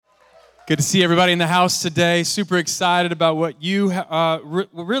Good to see everybody in the house today. Super excited about what you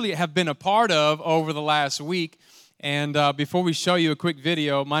really have been a part of over the last week. And before we show you a quick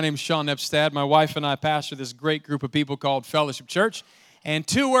video, my name is Sean Epstad. My wife and I pastor this great group of people called Fellowship Church. And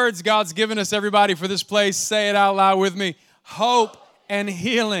two words God's given us, everybody, for this place. Say it out loud with me. Hope and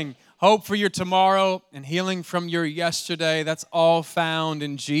healing. Hope for your tomorrow and healing from your yesterday. That's all found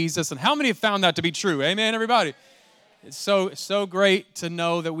in Jesus. And how many have found that to be true? Amen, everybody? It's so great to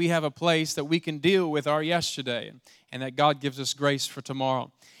know that we have a place that we can deal with our yesterday and that God gives us grace for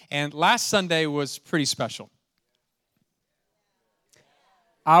tomorrow. And last Sunday was pretty special.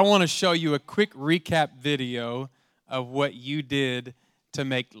 I want to show you a quick recap video of what you did to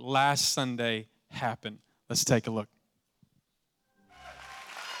make last Sunday happen. Let's take a look.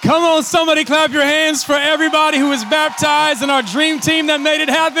 Come on, somebody clap your hands for everybody who was baptized and our dream team that made it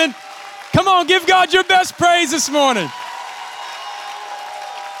happen. Come on, give God your best praise this morning.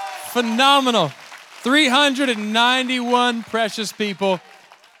 Phenomenal. 391 precious people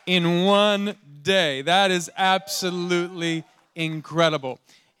in one day. That is absolutely incredible.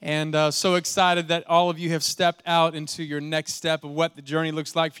 And so excited that all of you have stepped out into your next step of what the journey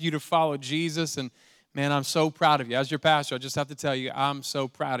looks like for you to follow Jesus. And man, I'm so proud of you. As your pastor, I just have to tell you, I'm so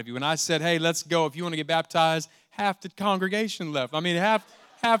proud of you. When I said, hey, let's go. If you want to get baptized, half the congregation left. I mean, half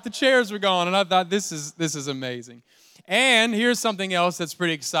the chairs were gone, and I thought this is amazing. And here's something else that's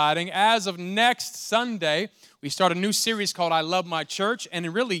pretty exciting. As of next Sunday, we start a new series called I Love My Church,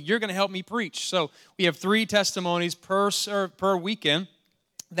 and really, you're going to help me preach. So we have 3 testimonies per weekend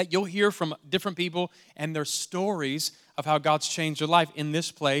that you'll hear from different people and their stories of how God's changed their life in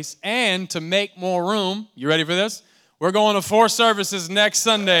this place. And to make more room, you ready for this? We're going to 4 services next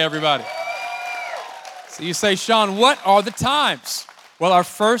Sunday, everybody. So you say, Sean, what are the times? Well, our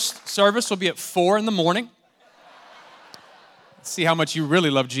first service will be at 4 in the morning. Let's see how much you really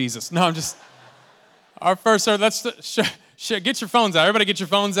love Jesus. No, our first service, get your phones out. Everybody get your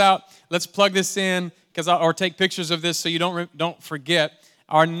phones out. Let's plug this in, or take pictures of this so you don't forget.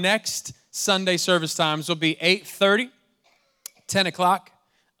 Our next Sunday service times will be 8:30, 10 o'clock,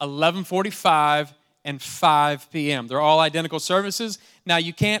 11:45, and 5 p.m. They're all identical services. Now,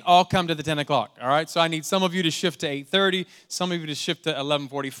 you can't all come to the 10 o'clock, all right? So I need some of you to shift to 8:30, some of you to shift to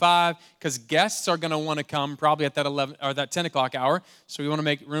 11:45, because guests are going to want to come probably at that 11 or that 10 o'clock hour. So we want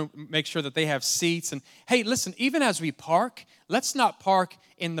to make sure that they have seats. And hey, listen, even as we park, let's not park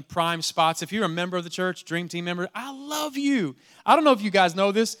in the prime spots. If you're a member of the church, Dream Team member, I love you. I don't know if you guys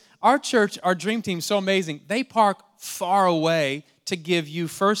know this. Our church, our Dream Team is so amazing. They park far away to give you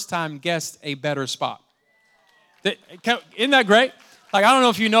first-time guests a better spot. Isn't that great? Like, I don't know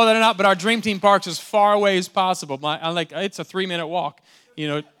if you know that or not, but our Dream Team parks as far away as possible. It's a 3-minute walk,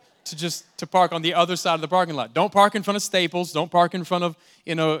 to park on the other side of the parking lot. Don't park in front of Staples. Don't park in front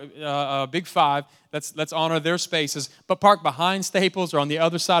of, Big Five. Let's honor their spaces. But park behind Staples or on the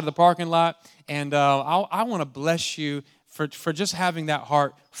other side of the parking lot. And I want to bless you for just having that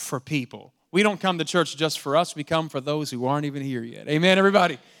heart for people. We don't come to church just for us. We come for those who aren't even here yet. Amen,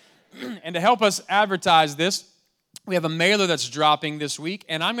 everybody? And to help us advertise this, we have a mailer that's dropping this week,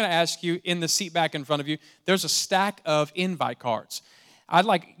 and I'm going to ask you in the seat back in front of you, there's a stack of invite cards. I'd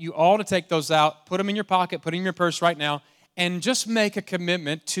like you all to take those out, put them in your pocket, put them in your purse right now, and just make a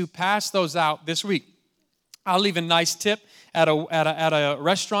commitment to pass those out this week. I'll leave a nice tip at a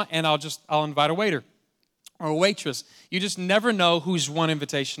restaurant, and I'll invite a waiter or a waitress. You just never know who's one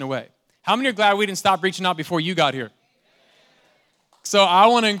invitation away. How many are glad we didn't stop reaching out before you got here? So I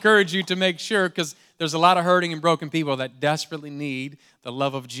want to encourage you to make sure, because there's a lot of hurting and broken people that desperately need the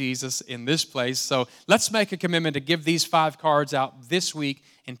love of Jesus in this place. So let's make a commitment to give these 5 cards out this week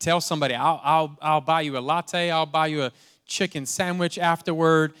and tell somebody, I'll buy you a latte, I'll buy you a chicken sandwich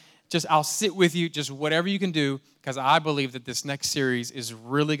afterward. I'll sit with you, just whatever you can do, because I believe that this next series is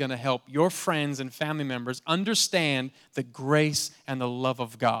really going to help your friends and family members understand the grace and the love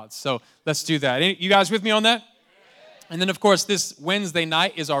of God. So let's do that. You guys with me on that? And then, of course, this Wednesday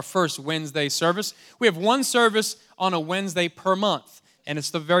night is our first Wednesday service. We have 1 service on a Wednesday per month, and it's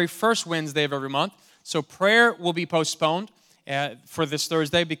the very first Wednesday of every month. So prayer will be postponed for this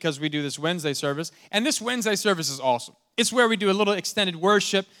Thursday because we do this Wednesday service. And this Wednesday service is awesome. It's where we do a little extended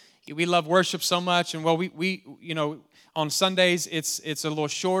worship. We love worship so much, and we on Sundays it's a little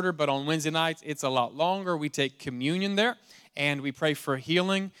shorter, but on Wednesday nights it's a lot longer. We take communion there. And we pray for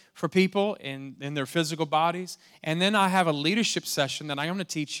healing for people in their physical bodies. And then I have a leadership session that I'm going to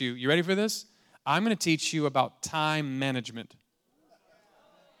teach you. You ready for this? I'm going to teach you about time management.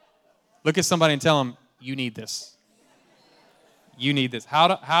 Look at somebody and tell them, you need this. You need this. How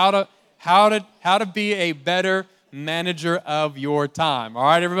to be a better manager of your time. All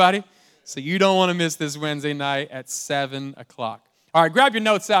right, everybody? So you don't want to miss this Wednesday night at 7 o'clock. All right, grab your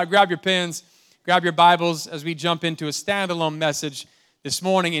notes out, grab your pens, grab your Bibles as we jump into a standalone message this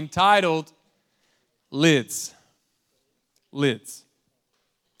morning entitled Lids. Lids.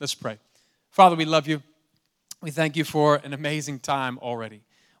 Let's pray. Father, we love you. We thank you for an amazing time already.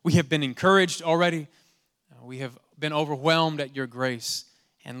 We have been encouraged already. We have been overwhelmed at your grace.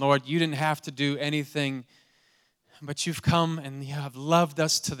 And Lord, you didn't have to do anything, but you've come and you have loved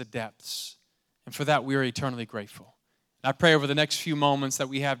us to the depths. And for that, we are eternally grateful. And I pray over the next few moments that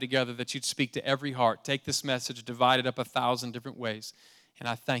we have together that you'd speak to every heart. Take this message, divide it up 1,000 different ways. And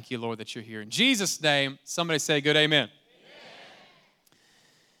I thank you, Lord, that you're here. In Jesus' name, somebody say good amen.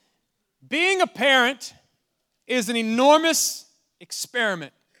 Being a parent is an enormous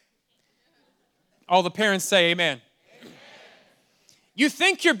experiment. All the parents say amen. Amen. You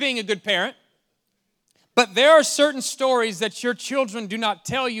think you're being a good parent, but there are certain stories that your children do not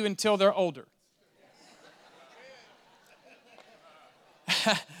tell you until they're older.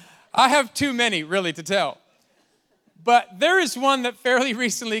 I have too many, really, to tell. But there is one that fairly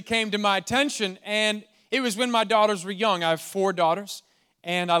recently came to my attention, and it was when my daughters were young. I have 4 daughters,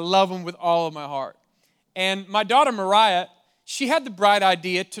 and I love them with all of my heart. And my daughter, Mariah, she had the bright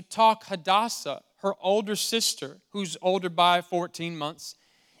idea to talk Hadassah, her older sister, who's older by 14 months,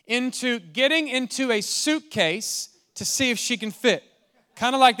 into getting into a suitcase to see if she can fit.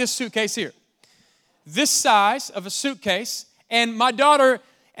 Kind of like this suitcase here. This size of a suitcase. And my daughter,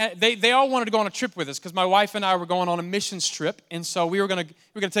 they all wanted to go on a trip with us because my wife and I were going on a missions trip. And so we were going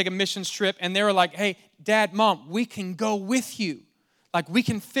to take a missions trip. And they were like, hey, Dad, Mom, we can go with you. Like, we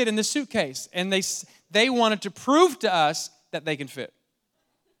can fit in the suitcase. And they wanted to prove to us that they can fit.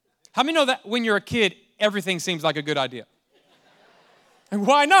 How many know that when you're a kid, everything seems like a good idea? And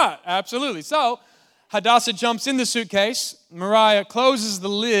why not? Absolutely. So Hadassah jumps in the suitcase. Mariah closes the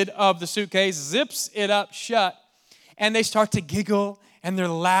lid of the suitcase, zips it up shut, and they start to giggle, and they're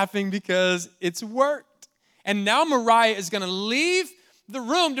laughing because it's worked. And now Mariah is going to leave the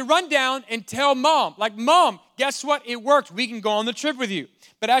room to run down and tell Mom, like, Mom, guess what? It worked. We can go on the trip with you.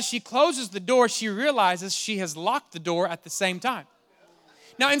 But as she closes the door, she realizes she has locked the door at the same time.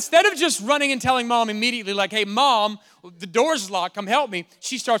 Now, instead of just running and telling Mom immediately, like, hey, Mom, the door's locked, come help me,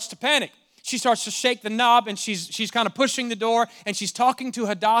 she starts to panic. She starts to shake the knob, and she's kind of pushing the door, and she's talking to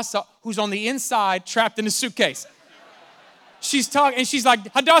Hadassah, who's on the inside, trapped in a suitcase. She's talking, and she's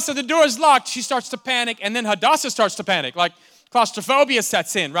like, Hadassah, the door is locked. She starts to panic, and then Hadassah starts to panic, like claustrophobia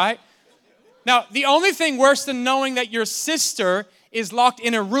sets in, right? Now, the only thing worse than knowing that your sister is locked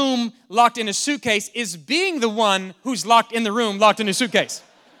in a room, locked in a suitcase, is being the one who's locked in the room, locked in a suitcase.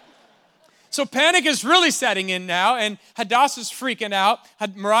 So panic is really setting in now, and Hadassah's freaking out.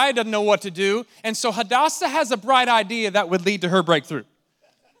 Mariah doesn't know what to do, and so Hadassah has a bright idea that would lead to her breakthrough.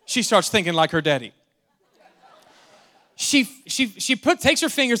 She starts thinking like her daddy. She takes her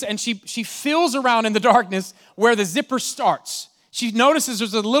fingers and she feels around in the darkness where the zipper starts. She notices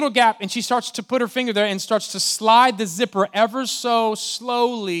there's a little gap, and she starts to put her finger there and starts to slide the zipper ever so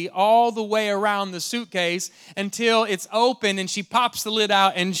slowly all the way around the suitcase until it's open, and she pops the lid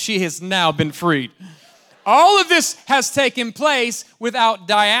out, and she has now been freed. All of this has taken place without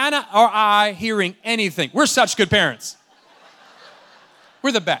Diana or I hearing anything. We're such good parents.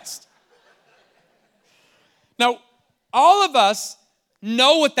 We're the best. Now, all of us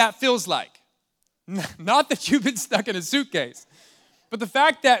know what that feels like. Not that you've been stuck in a suitcase, but the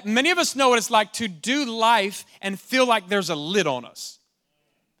fact that many of us know what it's like to do life and feel like there's a lid on us.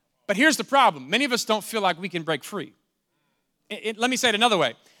 But here's the problem. Many of us don't feel like we can break free. Let me say it another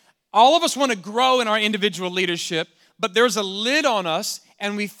way. All of us want to grow in our individual leadership, but there's a lid on us,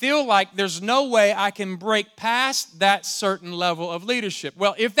 and we feel like there's no way I can break past that certain level of leadership.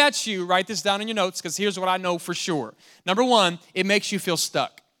 Well, if that's you, write this down in your notes, because here's what I know for sure. Number one, it makes you feel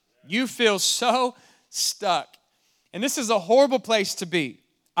stuck. You feel so stuck. And this is a horrible place to be.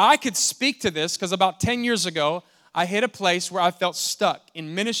 I could speak to this because about 10 years ago, I hit a place where I felt stuck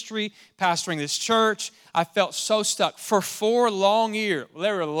in ministry, pastoring this church. I felt so stuck for 4 long years. Well,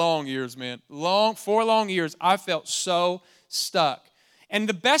 they were long years, man. 4 long years, I felt so stuck. And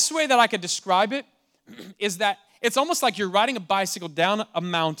the best way that I could describe it is that it's almost like you're riding a bicycle down a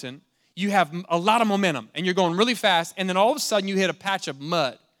mountain. You have a lot of momentum, and you're going really fast, and then all of a sudden you hit a patch of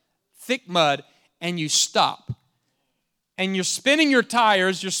mud, thick mud, and you stop. And you're spinning your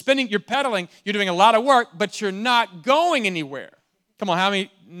tires, you're pedaling, you're doing a lot of work, but you're not going anywhere. Come on, how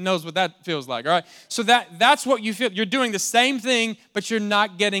many knows what that feels like, all right? So that's what you feel. You're doing the same thing, but you're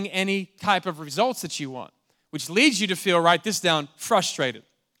not getting any type of results that you want, which leads you to feel, write this down, frustrated.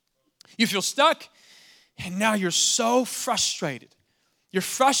 You feel stuck, and now you're so frustrated You're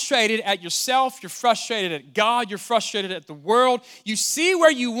frustrated at yourself. You're frustrated at God. You're frustrated at the world. You see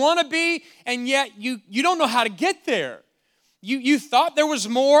where you want to be, and yet you don't know how to get there. You thought there was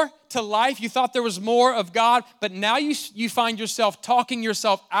more to life. You thought there was more of God, but now you find yourself talking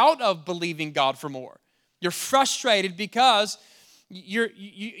yourself out of believing God for more. You're frustrated because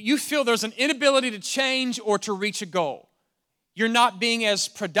you feel there's an inability to change or to reach a goal. You're not being as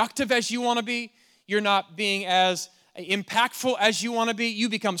productive as you want to be. You're not being as impactful as you want to be. You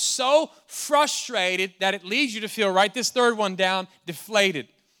become so frustrated that it leads you to feel, write this third one down, deflated.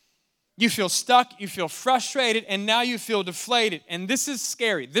 You feel stuck, you feel frustrated, and now you feel deflated. And this is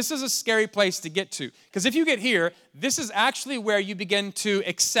scary. This is a scary place to get to. Because if you get here, this is actually where you begin to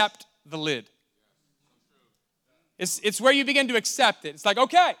accept the lid. It's where you begin to accept it. It's like,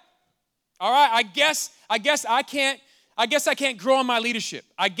 okay, all right, I guess I can't grow in my leadership.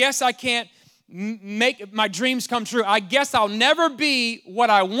 I guess I can't make my dreams come true. I guess I'll never be what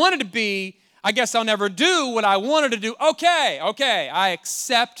I wanted to be. I guess I'll never do what I wanted to do. Okay, I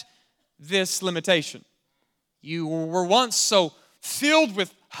accept this limitation. You were once so filled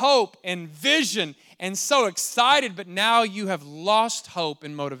with hope and vision and so excited, but now you have lost hope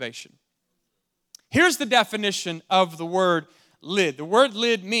and motivation. Here's the definition of the word lid. The word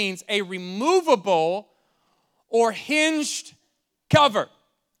lid means a removable or hinged cover.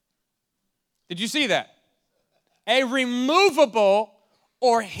 Did you see that? A removable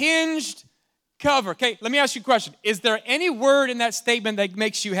or hinged cover. Okay, let me ask you a question. Is there any word in that statement that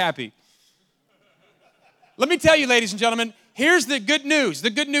makes you happy? Let me tell you, ladies and gentlemen, here's the good news. The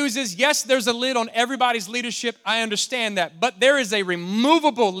good news is, yes, there's a lid on everybody's leadership. I understand that. But there is a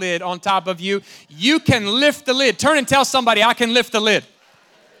removable lid on top of you. You can lift the lid. Turn and tell somebody, I can lift the lid.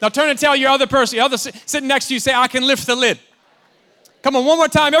 Now turn and tell your other person, the other sitting next to you, say, I can lift the lid. Come on, one more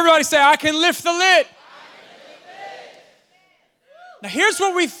time. Everybody say, I can lift the lid. Now here's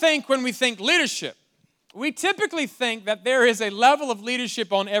what we think when we think leadership. We typically think that there is a level of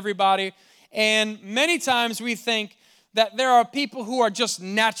leadership on everybody, and many times we think that there are people who are just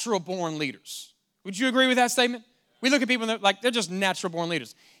natural born leaders. Would you agree with that statement? We look at people like they're just natural born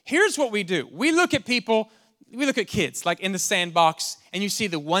leaders. Here's what we do. We look at kids like in the sandbox, and you see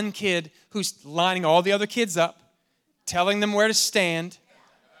the one kid who's lining all the other kids up, telling them where to stand,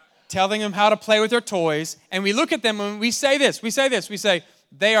 telling them how to play with their toys, and we look at them and we say,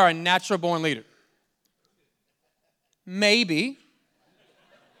 they are a natural born leader. Maybe.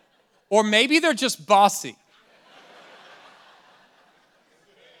 Or maybe they're just bossy.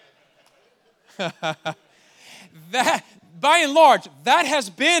 That, by and large, that has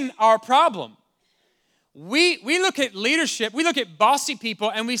been our problem. We look at leadership, we look at bossy people,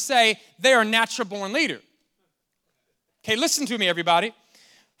 and we say they are a natural born leader. Okay, listen to me, everybody.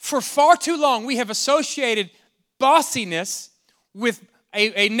 For far too long, we have associated bossiness with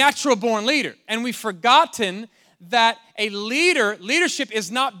a natural born leader, and we've forgotten that leadership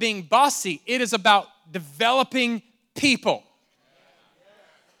is not being bossy. It is about developing people.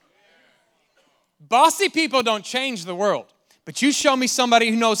 Bossy people don't change the world. But you show me somebody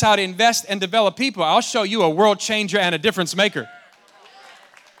who knows how to invest and develop people, I'll show you a world changer and a difference maker.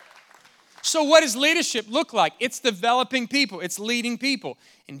 So what does leadership look like? It's developing people. It's leading people.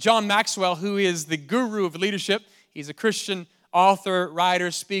 And John Maxwell, who is the guru of leadership, he's a Christian author, writer,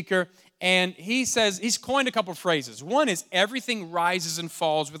 speaker, and he says, he's coined a couple of phrases. One is everything rises and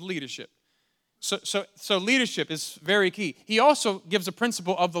falls with leadership. So leadership is very key. He also gives a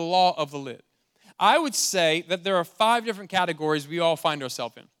principle of the law of the lid. I would say that there are 5 different categories we all find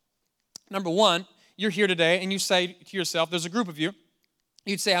ourselves in. Number 1, you're here today and you say to yourself, there's a group of you,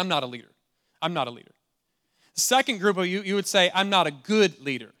 you'd say, I'm not a leader. I'm not a leader. The second group of you would say, I'm not a good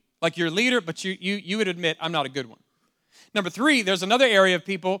leader. Like you're a leader, but you would admit, I'm not a good one. Number 3, there's another area of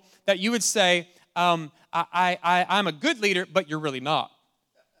people that you would say, I'm a good leader, but you're really not.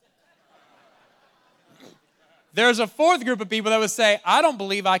 There's a 4th group of people that would say, I don't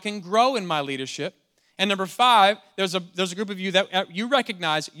believe I can grow in my leadership. And number 5, there's a group of you that you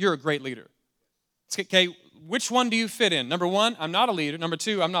recognize you're a great leader. Okay, which one do you fit in? Number 1, I'm not a leader. Number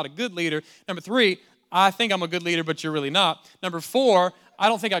 2, I'm not a good leader. Number 3, I think I'm a good leader, but you're really not. Number 4, I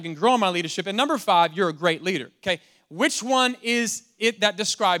don't think I can grow in my leadership. And number 5, you're a great leader. Okay, which one is it that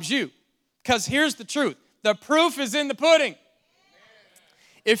describes you? Because here's the truth. The proof is in the pudding.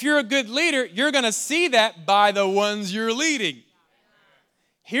 If you're a good leader, you're going to see that by the ones you're leading.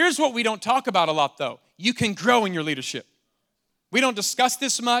 Here's what we don't talk about a lot, though. You can grow in your leadership. We don't discuss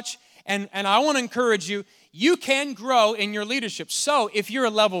this much, and I want to encourage you, you can grow in your leadership. So if you're a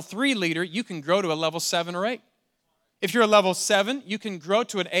level 3 leader, you can grow to a level 7 or 8. If you're a level 7, you can grow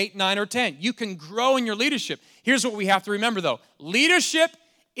to an 8, 9, or 10. You can grow in your leadership. Here's what we have to remember, though. Leadership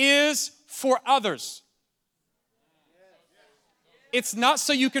is for others. It's not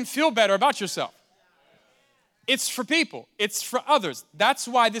so you can feel better about yourself. It's for people. It's for others. That's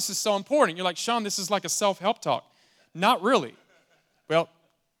why this is so important. You're like, Sean, this is like a self-help talk. Not really. Well,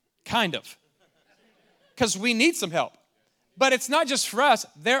 kind of. Because we need some help. But it's not just for us.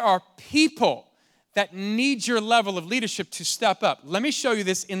 There are people that need your level of leadership to step up. Let me show you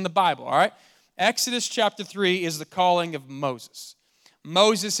this in the Bible, all right? Exodus chapter 3 is the calling of Moses.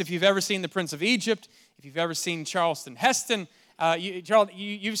 Moses, if you've ever seen The Prince of Egypt, if you've ever seen Charleston Heston,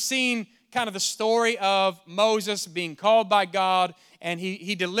 you've seen kind of the story of Moses being called by God, and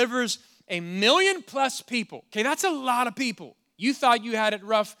he delivers 1 million plus people. Okay, that's a lot of people. You thought you had it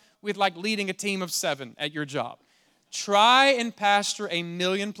rough with like leading a team of 7 at your job. Try and pastor 1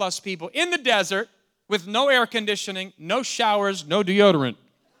 million plus people in the desert with no air conditioning, no showers, no deodorant.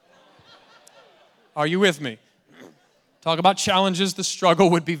 Are you with me? Talk about challenges. The struggle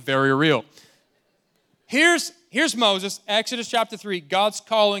would be very real. Here's Moses, Exodus chapter 3. God's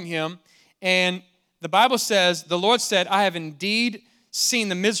calling him, and the Bible says, the Lord said, I have indeed seen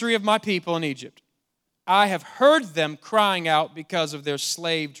the misery of my people in Egypt. I have heard them crying out because of their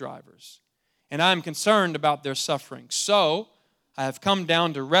slave drivers, and I am concerned about their suffering. So I have come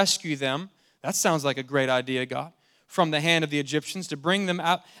down to rescue them. That sounds like a great idea, God. From the hand of the Egyptians, to bring them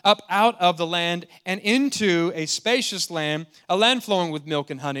up out of the land and into a spacious land, a land flowing with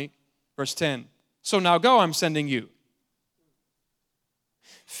milk and honey. Verse 10. So now go, I'm sending you.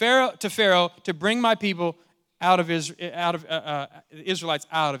 Pharaoh to bring my people Israelites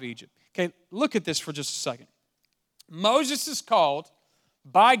out of Egypt. Okay, look at this for just a second. Moses is called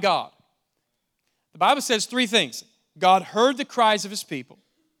by God. The Bible says 3 things. God heard the cries of his people.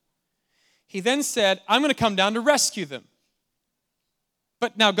 He then said, I'm going to come down to rescue them.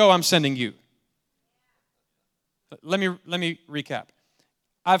 But now go, I'm sending you. Let me recap.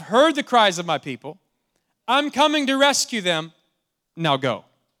 I've heard the cries of my people. I'm coming to rescue them. Now go.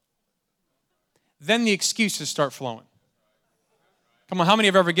 Then the excuses start flowing. Come on, how many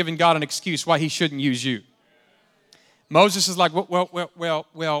have ever given God an excuse why he shouldn't use you? Moses is like,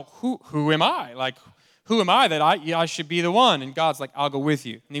 well, who am I? Like, who am I that I should be the one? And God's like, I'll go with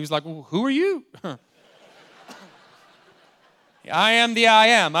you. And he was like, well, who are you? I am the I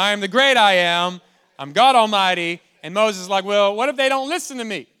am. I am the great I am. I'm God Almighty. And Moses is like, well, what if they don't listen to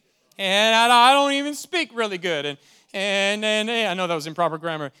me? And I don't even speak really good. And I know that was improper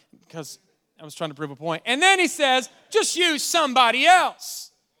grammar because I was trying to prove a point. And then he says, just use somebody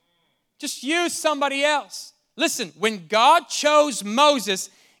else. Just use somebody else. Listen, when God chose Moses,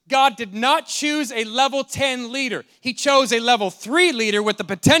 God did not choose a level 10 leader. He chose a level 3 leader with the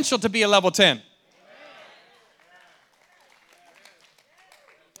potential to be a level 10.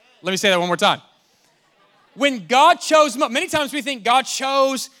 Let me say that one more time. When God chose, many times we think God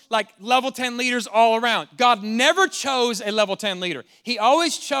chose like level 10 leaders all around. God never chose a level 10 leader. He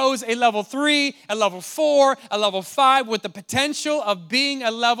always chose a level 3, a level 4, a level 5 with the potential of being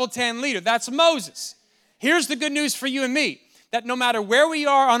a level 10 leader. That's Moses. Here's the good news for you and me, that no matter where we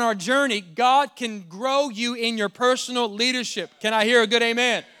are on our journey, God can grow you in your personal leadership. Can I hear a good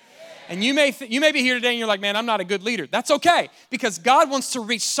amen? And you may be here today and you're like, man, I'm not a good leader. That's okay, because God wants to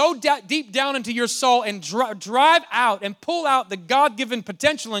reach so deep down into your soul and drive out and pull out the God-given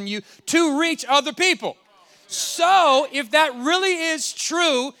potential in you to reach other people. So if that really is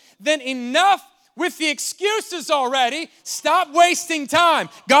true, then enough with the excuses already. Stop wasting time.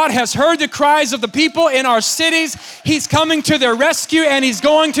 God has heard the cries of the people in our cities. He's coming to their rescue, and he's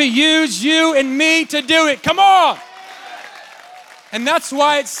going to use you and me to do it. Come on. And that's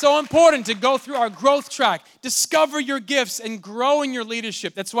why it's so important to go through our growth track, discover your gifts, and grow in your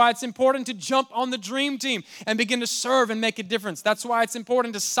leadership. That's why it's important to jump on the dream team and begin to serve and make a difference. That's why it's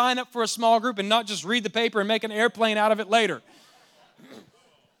important to sign up for a small group and not just read the paper and make an airplane out of it later.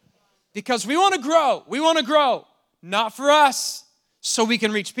 Because we want to grow. We want to grow. Not for us, so we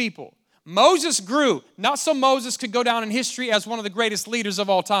can reach people. Moses grew, not so Moses could go down in history as one of the greatest leaders of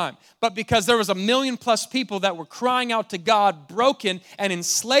all time, but because there was 1 million plus people that were crying out to God, broken and in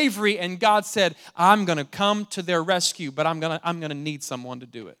slavery, and God said, I'm going to come to their rescue, but I'm going to need someone to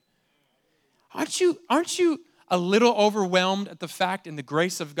do it. Aren't you a little overwhelmed at the fact and the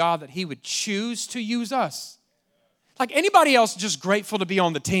grace of God that he would choose to use us? Like anybody else just grateful to be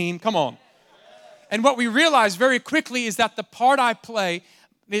on the team? Come on. And what we realize very quickly is that the part I play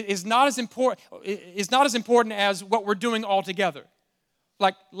is not as important as what we're doing all together.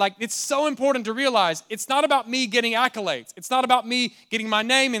 Like it's so important to realize it's not about me getting accolades. It's not about me getting my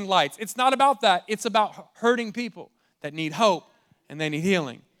name in lights. It's not about that. It's about hurting people. that need hope and they need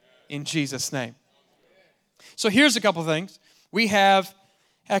healing in Jesus' name. So here's a couple things. We have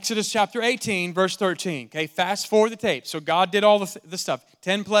Exodus chapter 18, verse 13. Okay, fast forward the tape. So God did all the stuff.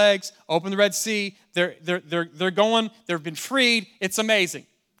 10 plagues, open the Red Sea. They're going. They've been freed. It's amazing.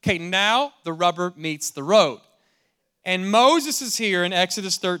 Okay, now the rubber meets the road. And Moses is here in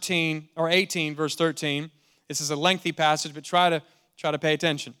Exodus 13 or 18, verse 13. This is a lengthy passage, but try to pay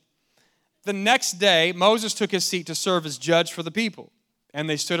attention. The next day, Moses took his seat to serve as judge for the people. And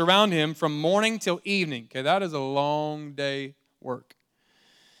they stood around him from morning till evening. Okay, that is a long day work.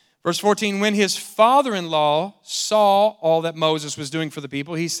 Verse 14, when his father-in-law saw all that Moses was doing for the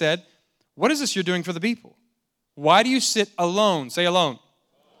people, he said, what is this you're doing for the people? Why do you sit alone? Say alone.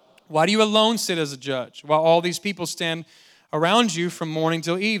 Why do you alone sit as a judge while all these people stand around you from morning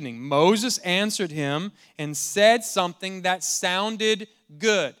till evening? Moses answered him and said something that sounded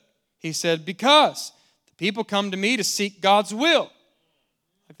good. He said, because the people come to me to seek God's will.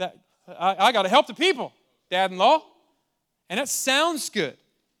 Like that, I got to help the people, dad-in-law. And that sounds good.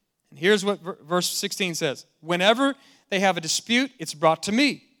 And here's what verse 16 says. Whenever they have a dispute, it's brought to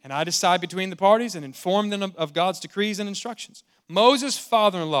me, and I decide between the parties and inform them of God's decrees and instructions. Moses'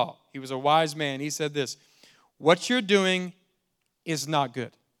 father-in-law, he was a wise man, he said this, what you're doing is not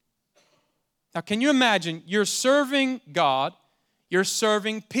good. Now, can you imagine, you're serving God, you're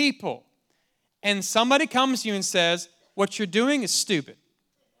serving people, and somebody comes to you and says, what you're doing is stupid.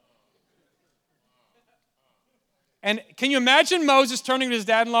 And can you imagine Moses turning to his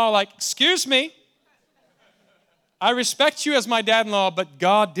dad-in-law like, excuse me, I respect you as my dad-in-law, but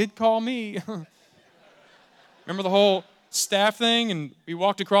God did call me. Remember the whole staff thing and we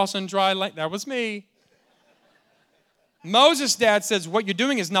walked across on dry land? That was me. Moses' dad says, what you're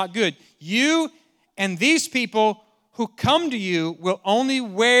doing is not good. You and these people who come to you will only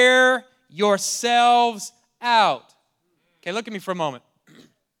wear yourselves out. Okay, look at me for a moment.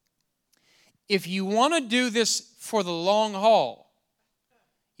 If you want to do this for the long haul,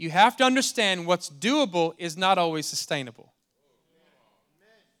 you have to understand what's doable is not always sustainable.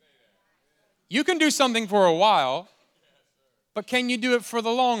 You can do something for a while, but can you do it for the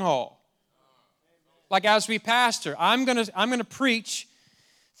long haul? Like as we pastor, I'm gonna preach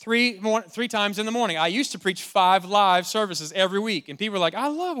three times in the morning. I used to preach 5 live services every week, and people are like, I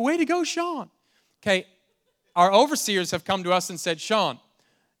love it. Way to go, Sean. Okay, our overseers have come to us and said, Sean,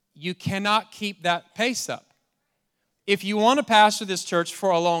 you cannot keep that pace up. If you want to pastor this church for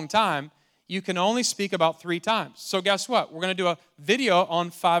a long time, you can only speak about 3 times. So guess what? We're going to do a video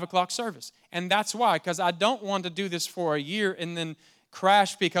on 5 o'clock service. And that's why, because I don't want to do this for a year and then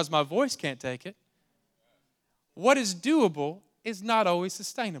crash because my voice can't take it. What is doable is not always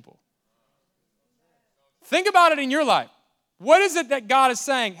sustainable. Think about it in your life. What is it that God is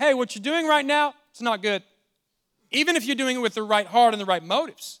saying? Hey, what you're doing right now, it's not good. Even if you're doing it with the right heart and the right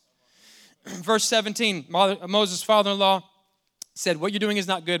motives. Verse 17, Moses' father-in-law said, what you're doing is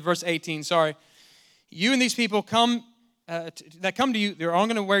not good. Verse 18, sorry. You and these people that come to you, they're all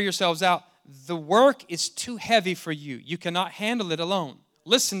going to wear yourselves out. The work is too heavy for you. You cannot handle it alone.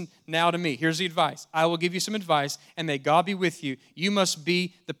 Listen now to me. Here's the advice. I will give you some advice, and may God be with you. You must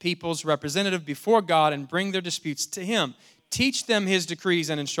be the people's representative before God and bring their disputes to Him. Teach them His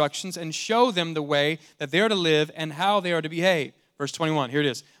decrees and instructions and show them the way that they are to live and how they are to behave. Verse 21, here it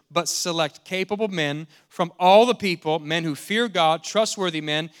is. But select capable men from all the people, men who fear God, trustworthy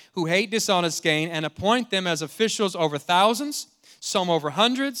men who hate dishonest gain, and appoint them as officials over thousands, some over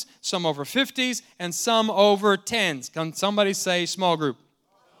hundreds, some over 50s, and some over 10s. Can somebody say small group?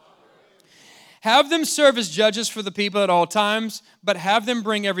 Have them serve as judges for the people at all times, but have them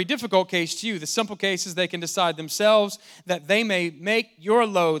bring every difficult case to you. The simple cases they can decide themselves, that they may make your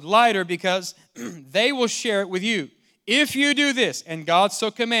load lighter because they will share it with you. If you do this, and God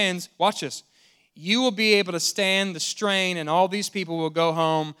so commands, watch this, you will be able to stand the strain, and all these people will go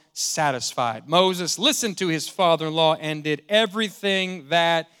home satisfied. Moses listened to his father-in-law and did everything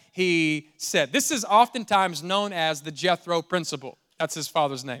that he said. This is oftentimes known as the Jethro principle. That's his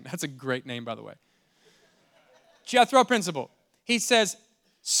father's name. That's a great name, by the way. Jethro principle. He says,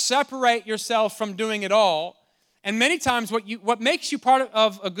 separate yourself from doing it all. And many times what makes you part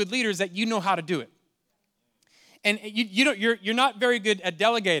of a good leader is that you know how to do it. And you're not very good at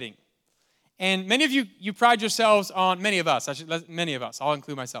delegating. And many of you pride yourselves on, many of us, I'll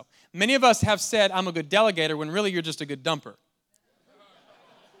include myself. Many of us have said, I'm a good delegator, when really you're just a good dumper.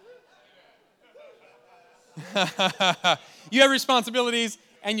 You have responsibilities,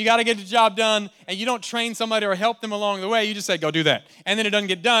 and you got to get the job done, and you don't train somebody or help them along the way. You just say, go do that. And then it doesn't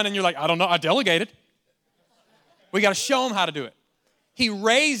get done, and you're like, I don't know, I delegated. We got to show them how to do it. He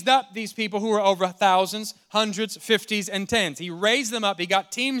raised up these people who were over thousands, hundreds, 50s, and 10s. He raised them up. He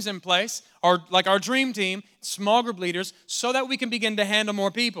got teams in place, like our dream team, small group leaders, so that we can begin to handle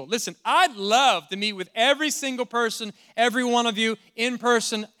more people. Listen, I'd love to meet with every single person, every one of you, in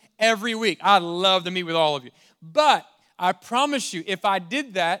person every week. I'd love to meet with all of you. But I promise you, if I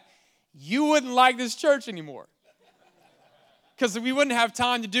did that, you wouldn't like this church anymore. Because we wouldn't have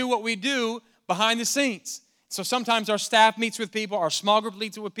time to do what we do behind the scenes. So sometimes our staff meets with people, our small group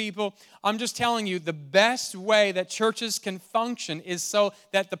meets with people. I'm just telling you, the best way that churches can function is so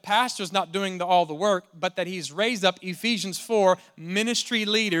that the pastor's not doing all the work, but that he's raised up, Ephesians 4, ministry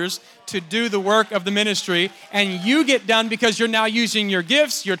leaders to do the work of the ministry. And you get done because you're now using your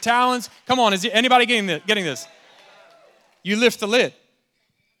gifts, your talents. Come on, is anybody getting this? You lift the lid.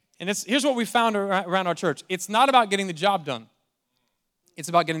 And here's what we found around our church. It's not about getting the job done. It's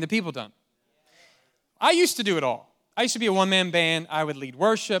about getting the people done. I used to do it all. I used to be a one-man band. I would lead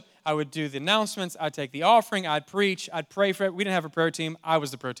worship. I would do the announcements. I'd take the offering. I'd preach. I'd pray for it. We didn't have a prayer team. I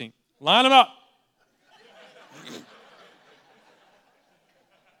was the prayer team. Line them up.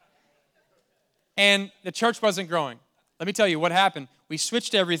 And the church wasn't growing. Let me tell you what happened. We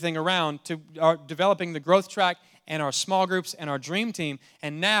switched everything around to developing the growth track and our small groups and our dream team.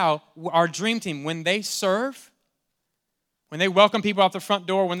 And now our dream team, when they serve, when they welcome people out the front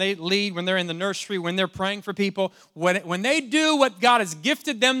door, when they lead, when they're in the nursery, when they're praying for people, when they do what God has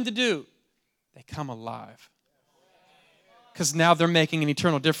gifted them to do, they come alive. Because now they're making an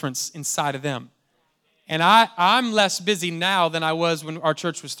eternal difference inside of them. And I'm less busy now than I was when our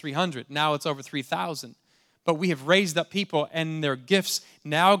church was 300. Now it's over 3,000. But we have raised up people and their gifts.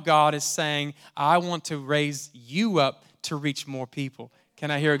 Now God is saying, I want to raise you up to reach more people.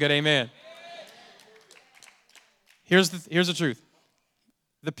 Can I hear a good amen? Here's the truth.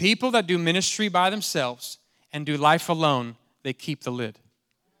 The people that do ministry by themselves and do life alone, they keep the lid.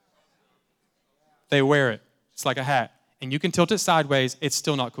 They wear it. It's like a hat. And you can tilt it sideways. It's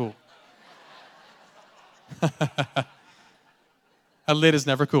still not cool. A lid is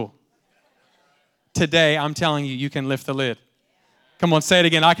never cool. Today, I'm telling you, you can lift the lid. Come on, say it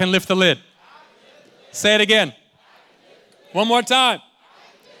again. I can lift the lid. Say it again. One more time.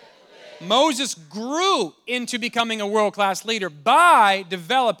 Moses grew into becoming a world-class leader by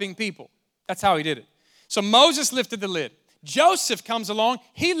developing people. That's how he did it. So Moses lifted the lid. Joseph comes along.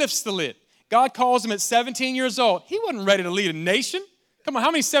 He lifts the lid. God calls him at 17 years old. He wasn't ready to lead a nation. Come on, how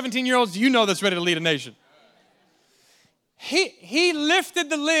many 17-year-olds do you know that's ready to lead a nation? He lifted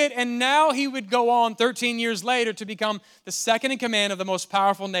the lid, and now he would go on 13 years later to become the second in command of the most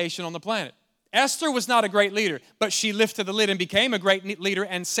powerful nation on the planet. Esther was not a great leader, but she lifted the lid and became a great leader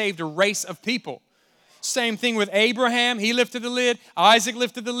and saved a race of people. Same thing with Abraham. He lifted the lid. Isaac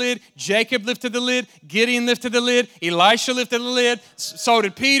lifted the lid. Jacob lifted the lid. Gideon lifted the lid. Elisha lifted the lid. So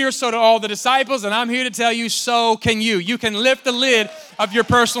did Peter. So did all the disciples. And I'm here to tell you, so can you. You can lift the lid of your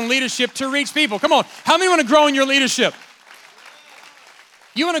personal leadership to reach people. Come on. How many want to grow in your leadership?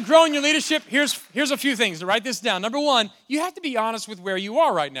 You want to grow in your leadership? Here's a few things to write this down. Number one, you have to be honest with where you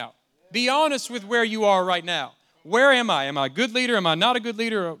are right now. Be honest with where you are right now. Where am I? Am I a good leader? Am I not a good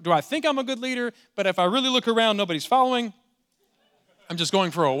leader? Do I think I'm a good leader? But if I really look around, nobody's following. I'm just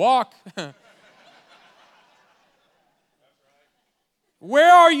going for a walk.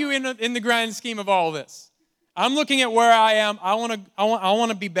 Where are you in the grand scheme of all this? I'm looking at where I am. I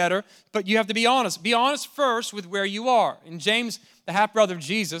want to be better, but you have to be honest. Be honest first with where you are. And James, the half-brother of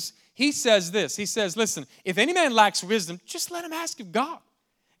Jesus, he says this. He says, listen, if any man lacks wisdom, just let him ask of God.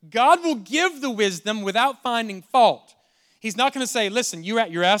 God will give the wisdom without finding fault. He's not going to say, listen,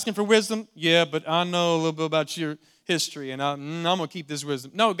 you're asking for wisdom? Yeah, but I know a little bit about your history, and I'm going to keep this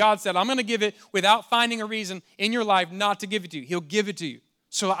wisdom. No, God said, I'm going to give it without finding a reason in your life not to give it to you. He'll give it to you.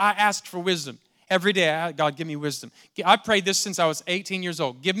 So I asked for wisdom. Every day, God, give me wisdom. I prayed this since I was 18 years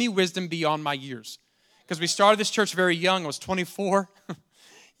old. Give me wisdom beyond my years. Because we started this church very young. I was 24.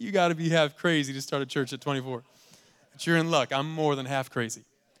 You got to be half crazy to start a church at 24. But you're in luck. I'm more than half crazy.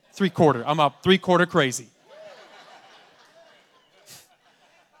 Three-quarter. I'm up three-quarter crazy.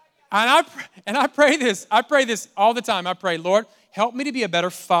 And I pray this. I pray this all the time. I pray, Lord, help me to be a better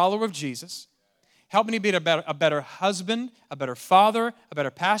follower of Jesus. Help me to be a better husband, a better father, a better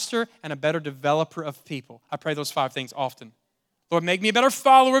pastor, and a better developer of people. I pray those 5 things often. Lord, make me a better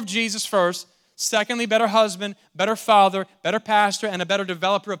follower of Jesus first. Secondly, better husband, better father, better pastor, and a better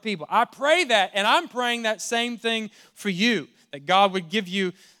developer of people. I pray that, and I'm praying that same thing for you, that God would give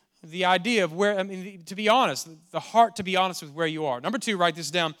you the idea of to be honest, the heart to be honest with where you are. Number 2, write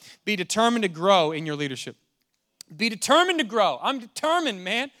this down. Be determined to grow in your leadership. Be determined to grow. I'm determined,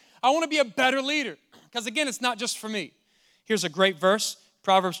 man. I want to be a better leader. Because again, it's not just for me. Here's a great verse.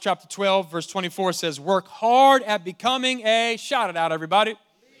 Proverbs chapter 12, verse 24 says, work hard at becoming shout it out, everybody.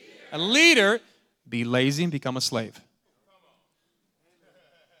 A leader. Be lazy and become a slave.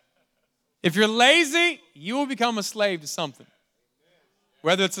 If you're lazy, you will become a slave to something.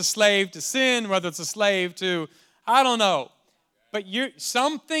 Whether it's a slave to sin, whether it's a slave to, I don't know. But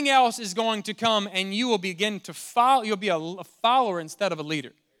something else is going to come and you will begin to follow. You'll be a follower instead of a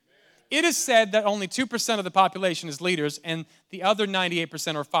leader. It is said that only 2% of the population is leaders and the other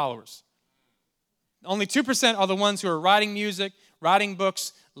 98% are followers. Only 2% are the ones who are writing music, writing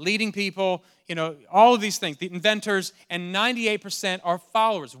books, leading people, all of these things, the inventors, and 98% are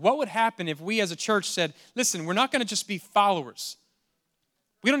followers. What would happen if we as a church said, listen, we're not going to just be followers.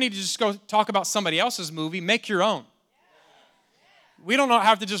 We don't need to just go talk about somebody else's movie. Make your own. We don't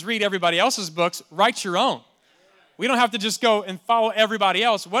have to just read everybody else's books. Write your own. We don't have to just go and follow everybody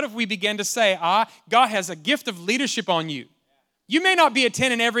else. What if we begin to say, God has a gift of leadership on you. You may not be a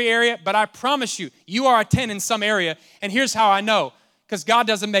 10 in every area, but I promise you, you are a 10 in some area. And here's how I know, because God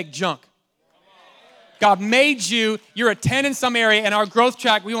doesn't make junk. God made you, you're a 10 in some area, and our growth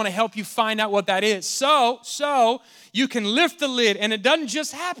track, we want to help you find out what that is. So you can lift the lid, and it doesn't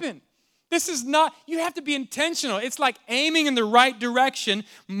just happen. This is not, you have to be intentional. It's like aiming in the right direction.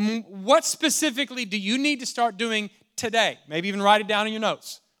 What specifically do you need to start doing today? Maybe even write it down in your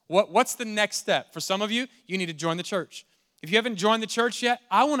notes. What's the next step? For some of you, you need to join the church. If you haven't joined the church yet,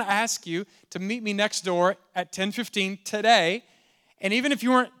 I want to ask you to meet me next door at 10:15 today. And even if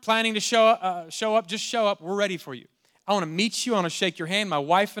you weren't planning to show up, just show up. We're ready for you. I want to meet you. I want to shake your hand. My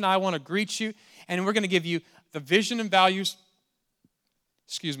wife and I want to greet you. And we're going to give you the vision and values.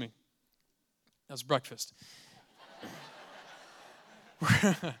 Excuse me. That was breakfast.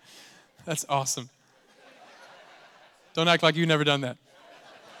 That's awesome. Don't act like you've never done that.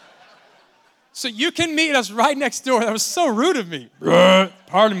 So you can meet us right next door. That was so rude of me.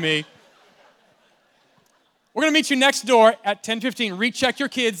 Pardon me. We're going to meet you next door at 10:15. Recheck your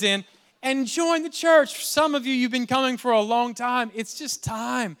kids in and join the church. For some of you, you've been coming for a long time. It's just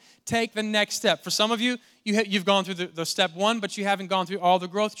time. Take the next step. For some of you, you've gone through the step 1, but you haven't gone through all the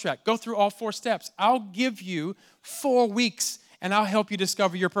growth track. Go through all 4 steps. I'll give you 4 weeks, and I'll help you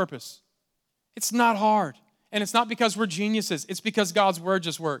discover your purpose. It's not hard, and it's not because we're geniuses. It's because God's word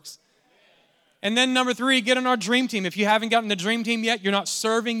just works. And then number 3, get on our dream team. If you haven't gotten the dream team yet, you're not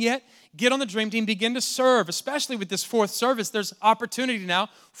serving yet, get on the dream team, begin to serve. Especially with this 4th service, there's opportunity now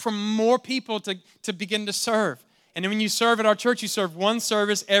for more people to begin to serve. And then when you serve at our church, you serve 1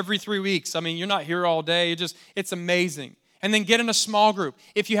 service every 3 weeks. I mean, you're not here all day. It's amazing. And then get in a small group.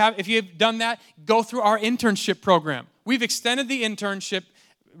 If you have done that, go through our internship program. We've extended the internship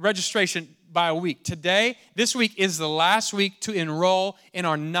registration by a week. This week is the last week to enroll in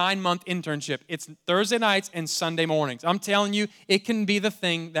our 9-month internship. It's Thursday nights and Sunday mornings. I'm telling you, it can be the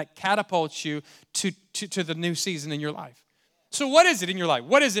thing that catapults you to the new season in your life. So what is it in your life?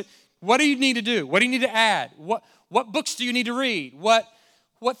 What is it? What do you need to do? What do you need to add? What books do you need to read? What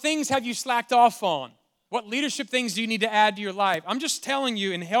things have you slacked off on? What leadership things do you need to add to your life? I'm just telling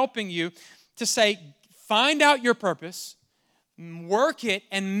you and helping you to say, find out your purpose, work it,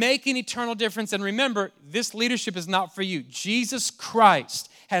 and make an eternal difference. And remember, this leadership is not for you. Jesus Christ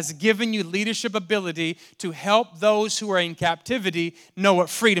has given you leadership ability to help those who are in captivity know what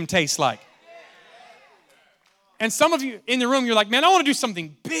freedom tastes like. And some of you in the room, you're like, man, I want to do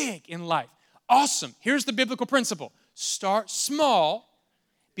something big in life. Awesome. Here's the biblical principle. Start small,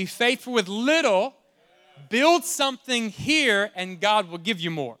 be faithful with little, build something here, and God will give you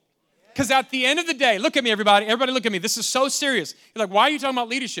more. Because at the end of the day, look at me, everybody. Everybody look at me. This is so serious. You're like, why are you talking about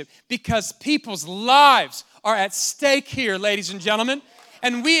leadership? Because people's lives are at stake here, ladies and gentlemen.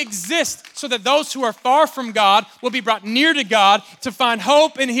 And we exist so that those who are far from God will be brought near to God to find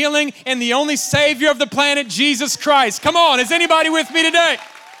hope and healing in the only Savior of the planet, Jesus Christ. Come on, is anybody with me today?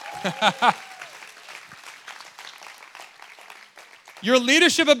 Your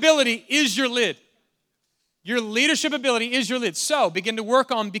leadership ability is your lid. Your leadership ability is your lid. So begin to work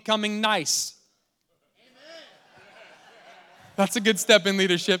on becoming nice. That's a good step in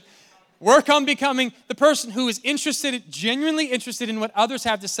leadership. Work on becoming the person who is genuinely interested in what others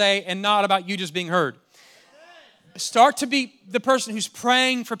have to say and not about you just being heard. Start to be the person who's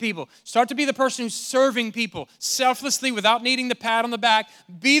praying for people. Start to be the person who's serving people selflessly without needing the pat on the back.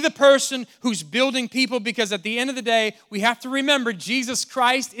 Be the person who's building people, because at the end of the day, we have to remember Jesus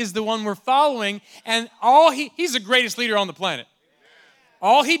Christ is the one we're following, and he's the greatest leader on the planet.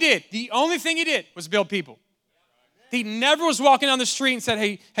 All he did, the only thing he did was build people. He never was walking down the street and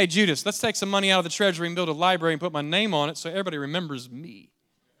said, hey, Judas, let's take some money out of the treasury and build a library and put my name on it so everybody remembers me.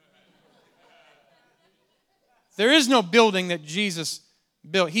 There is no building that Jesus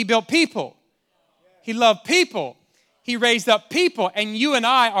built. He built people. He loved people. He raised up people. And you and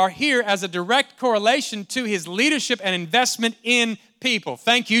I are here as a direct correlation to his leadership and investment in people.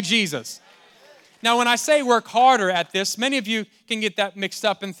 Thank you, Jesus. Now, when I say work harder at this, many of you can get that mixed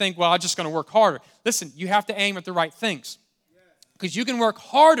up and think, well, I'm just going to work harder. Listen, you have to aim at the right things. Because you can work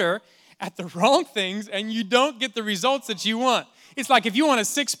harder at the wrong things and you don't get the results that you want. It's like if you want a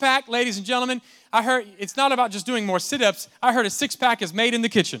six-pack, ladies and gentlemen, I heard it's not about just doing more sit-ups. I heard a six-pack is made in the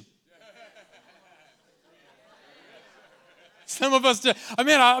kitchen. Some of us do.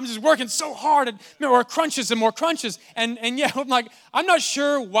 I'm just working so hard at more crunches and more crunches. And yeah, I'm like, I'm not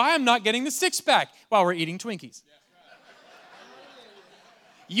sure why I'm not getting the six-pack while we're eating Twinkies.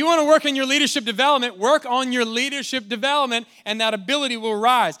 You want to work on your leadership development, work on your leadership development, and that ability will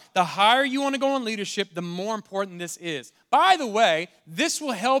rise. The higher you want to go in leadership, the more important this is. By the way, this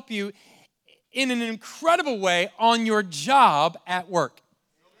will help you in an incredible way on your job at work.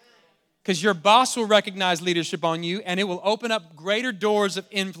 Because your boss will recognize leadership on you, and it will open up greater doors of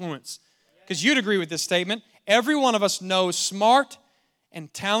influence. Because you'd agree with this statement. Every one of us knows smart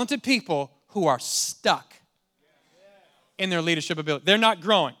and talented people who are stuck in their leadership ability. They're not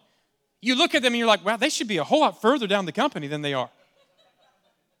growing. You look at them and you're like, wow, they should be a whole lot further down the company than they are.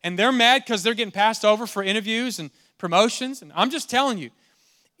 And they're mad because they're getting passed over for interviews and promotions. And I'm just telling you,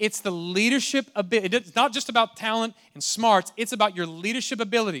 it's the leadership ability. It's not just about talent and smarts. It's about your leadership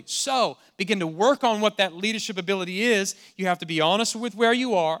ability. So begin to work on what that leadership ability is. You have to be honest with where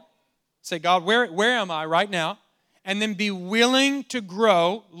you are. Say, God, where am I right now? And then be willing to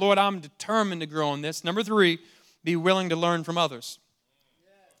grow. Lord, I'm determined to grow on this. Number 3, be willing to learn from others.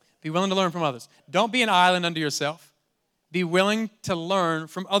 Be willing to learn from others. Don't be an island unto yourself. Be willing to learn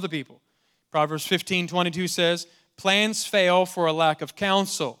from other people. Proverbs 15:22 says, plans fail for a lack of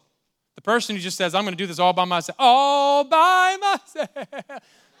counsel. The person who just says, I'm going to do this all by myself. All by myself.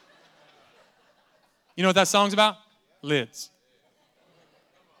 You know what that song's about? Lids.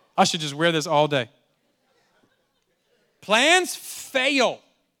 I should just wear this all day. Plans fail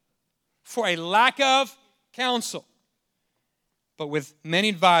for a lack of counsel. But with many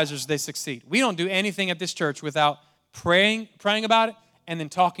advisors, they succeed. We don't do anything at this church without praying about it and then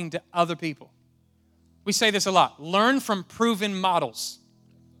talking to other people. We say this a lot. Learn from proven models.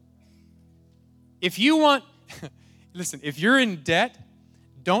 If you want, listen, if you're in debt,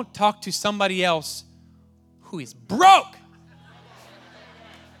 don't talk to somebody else who is broke.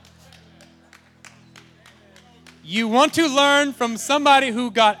 You want to learn from somebody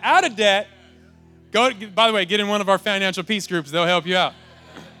who got out of debt. By the way, get in one of our financial peace groups. They'll help you out.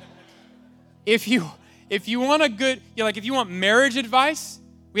 If you want if you want marriage advice,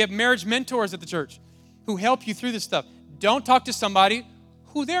 we have marriage mentors at the church who help you through this stuff. Don't talk to somebody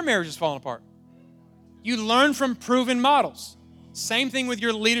who their marriage is falling apart. You learn from proven models. Same thing with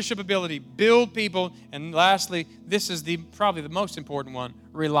your leadership ability. Build people. And lastly, this is probably the most important one.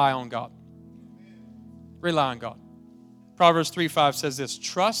 Rely on God. Rely on God. Proverbs 3:5 says this,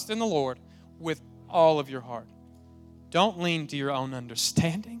 trust in the Lord with all of your heart. Don't lean to your own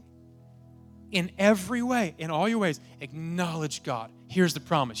understanding. In every way, in all your ways, acknowledge God. Here's the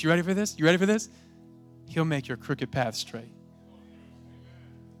promise. You ready for this? You ready for this? He'll make your crooked path straight.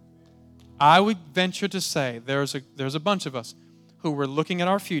 I would venture to say there's a bunch of us who were looking at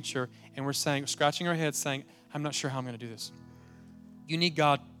our future and we're scratching our heads saying, I'm not sure how I'm going to do this. You need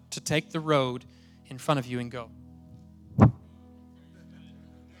God to take the road in front of you and go.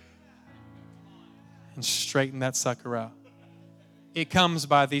 And straighten that sucker out. It comes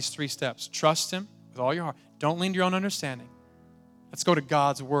by these 3 steps. Trust Him with all your heart. Don't lean to your own understanding. Let's go to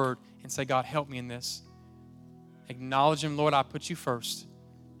God's Word and say, God, help me in this. Acknowledge Him, Lord, I put you first.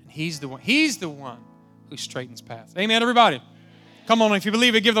 And He's the one who straightens paths. Amen, everybody? Come on, if you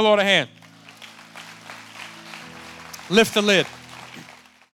believe it, give the Lord a hand. Lift the lid.